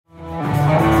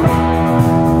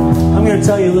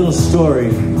tell you a little story.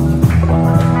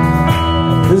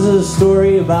 This is a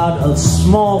story about a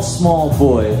small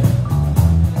boy.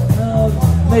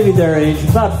 Maybe their age,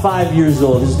 about 5 years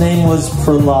old. His name was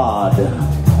Prahlad.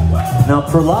 Now,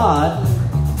 Prahlad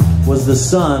was the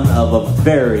son of a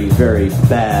very, very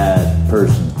bad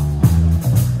person.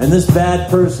 And this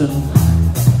bad person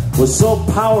was so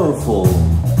powerful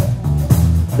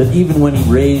that even when he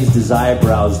raised his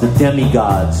eyebrows, the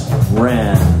demigods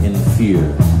ran in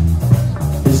fear.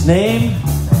 His name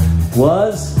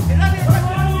was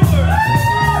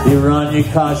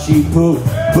Hiranyakashipu.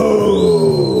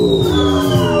 Boom!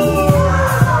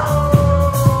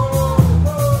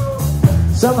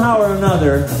 Somehow or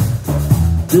another,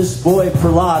 this boy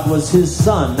Prahlad was his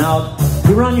son. Now,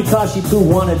 Hiranyakashipu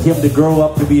wanted him to grow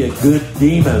up to be a good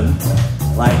demon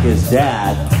like his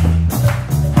dad.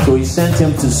 So he sent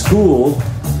him to school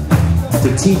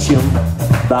to teach him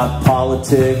about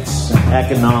politics and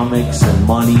economics and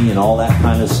money and all that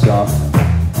kind of stuff.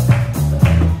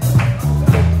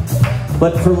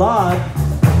 But Prahlad,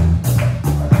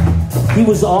 he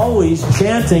was always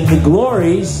chanting the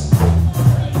glories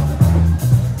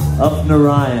of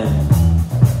Narayan.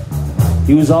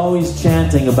 He was always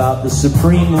chanting about the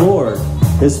Supreme Lord.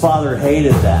 His father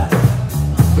hated that.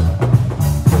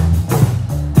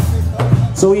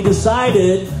 So he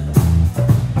decided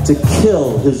to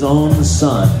kill his own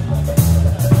son.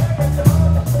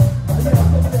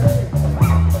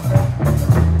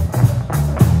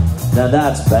 Now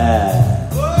that's bad.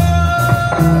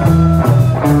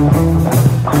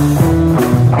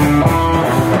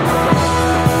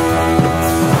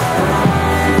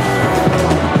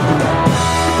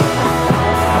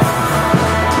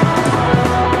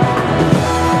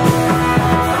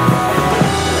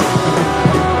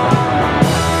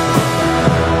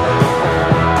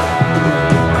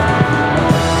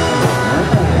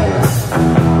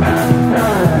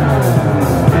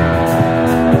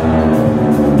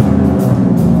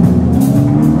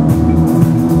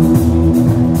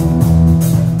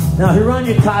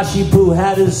 Hiranyakashipu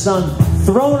had his son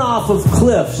thrown off of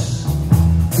cliffs.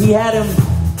 He had him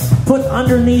put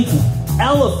underneath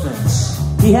elephants.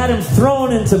 He had him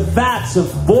thrown into vats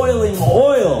of boiling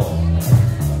oil.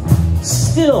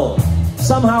 Still,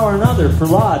 somehow or another,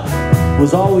 Prahlad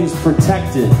was always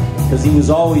protected because he was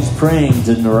always praying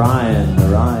to Narayan,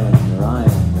 Narayan,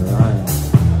 Narayan, Narayan.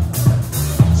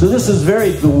 So this is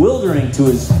very bewildering to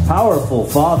his powerful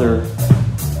father.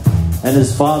 And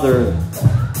his father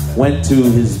went to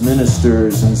his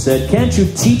ministers and said, "Can't you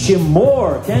teach him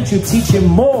more? Can't you teach him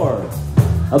more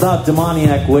about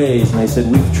demoniac ways?" And they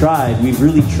said, "We've tried. We've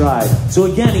really tried." So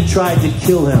again, he tried to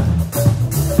kill him.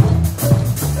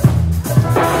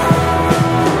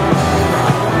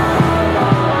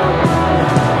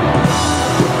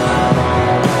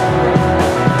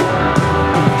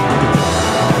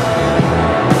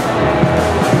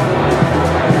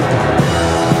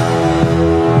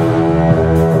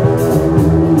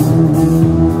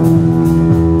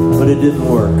 Didn't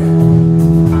work.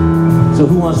 So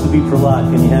who wants to be Prahlad?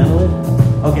 Can you handle it?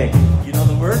 Okay, you know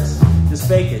the words? Just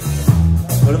fake it.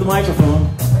 Go to the microphone.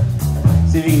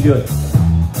 See if you can do it.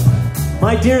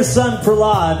 My dear son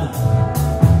Prahlad,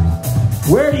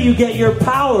 where do you get your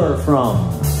power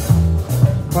from?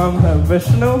 From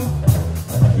Vishnu?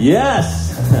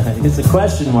 Yes. It's a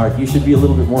question mark. You should be a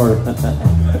little bit more.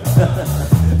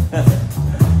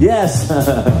 Yes.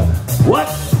 What?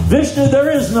 Vishnu?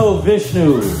 There is no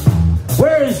Vishnu.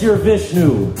 Where is your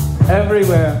Vishnu?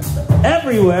 Everywhere.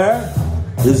 Everywhere?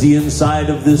 Is he inside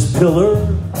of this pillar?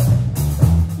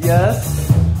 Yes.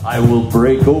 I will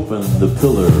break open the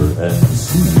pillar and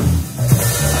see.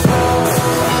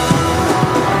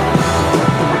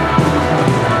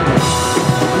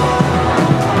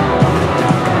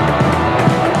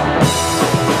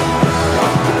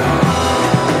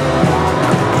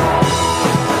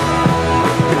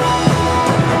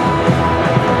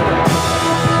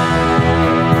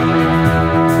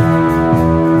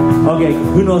 Okay,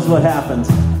 who knows what happened?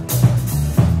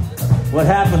 What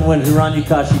happened when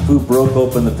Hiranyakashipu broke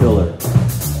open the pillar?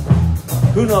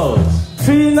 Who knows?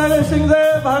 Sri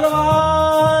Nrsimhadeva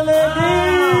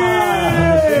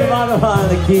Bhagavan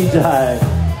ki jai.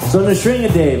 So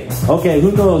Nrsimhadeva. Okay,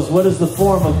 who knows? What is the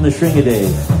form of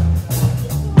Nrsimhadeva?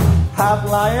 Half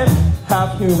lion,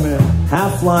 half human.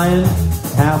 Half lion,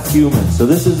 half human. So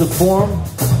this is a form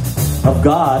of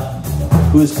God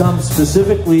who has come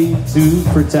specifically to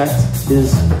protect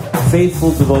his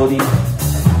faithful devotee,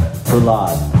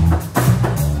 Prahlad.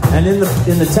 And in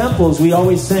the temples, we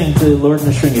always sing to Lord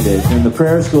Nrsimhadeva, and the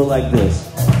prayers go like this.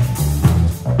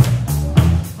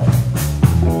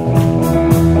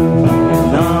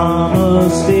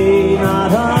 Namaste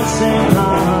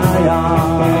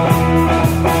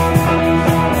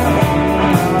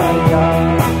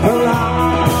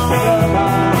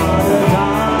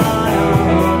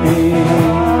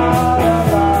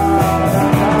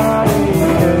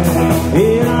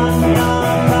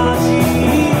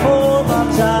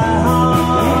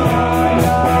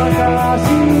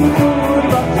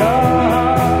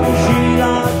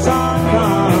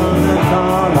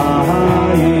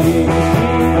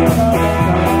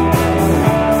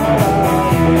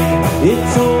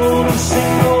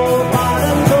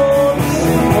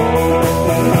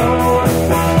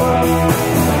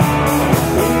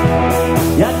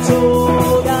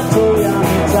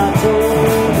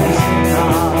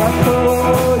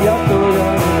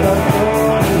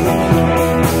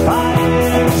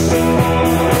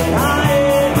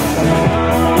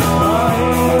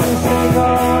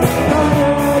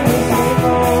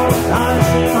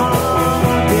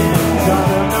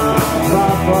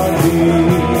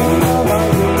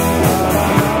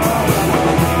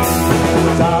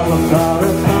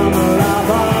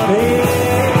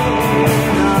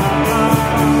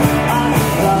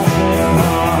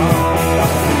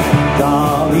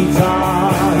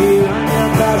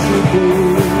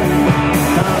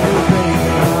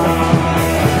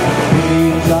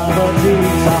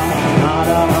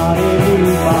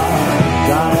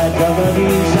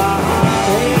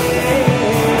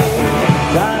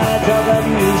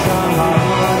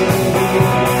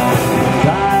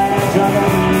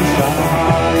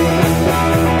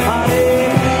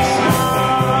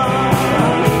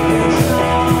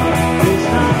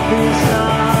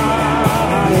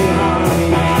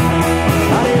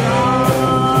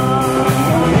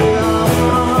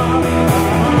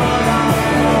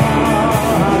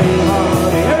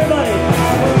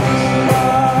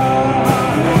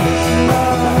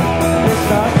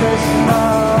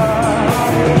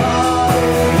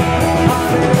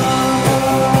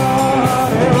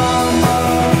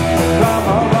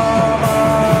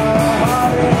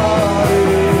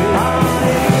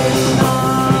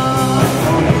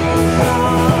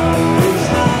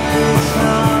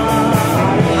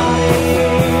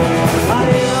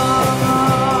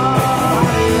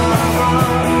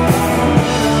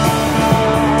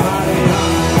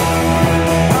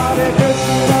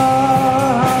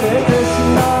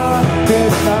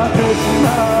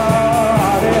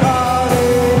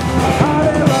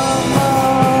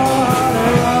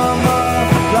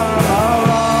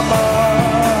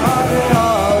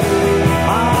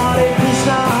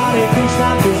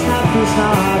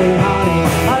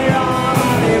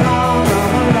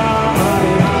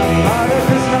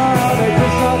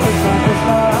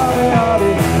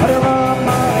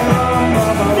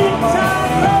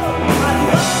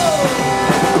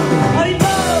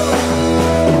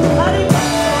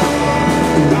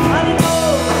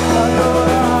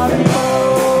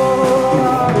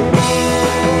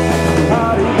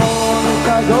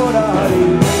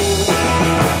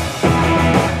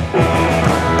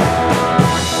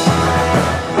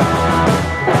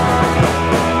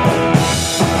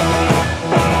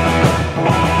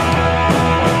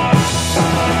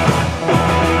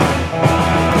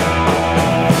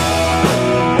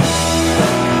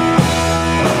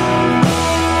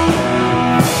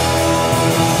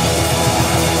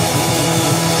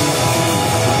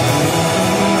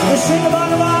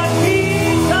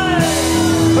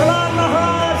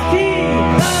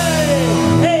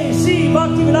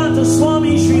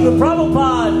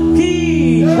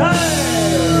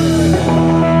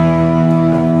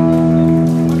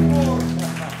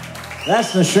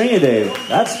That's Nrsimhadeva.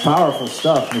 That's powerful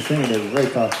stuff. Nrsimhadeva, very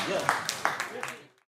powerful.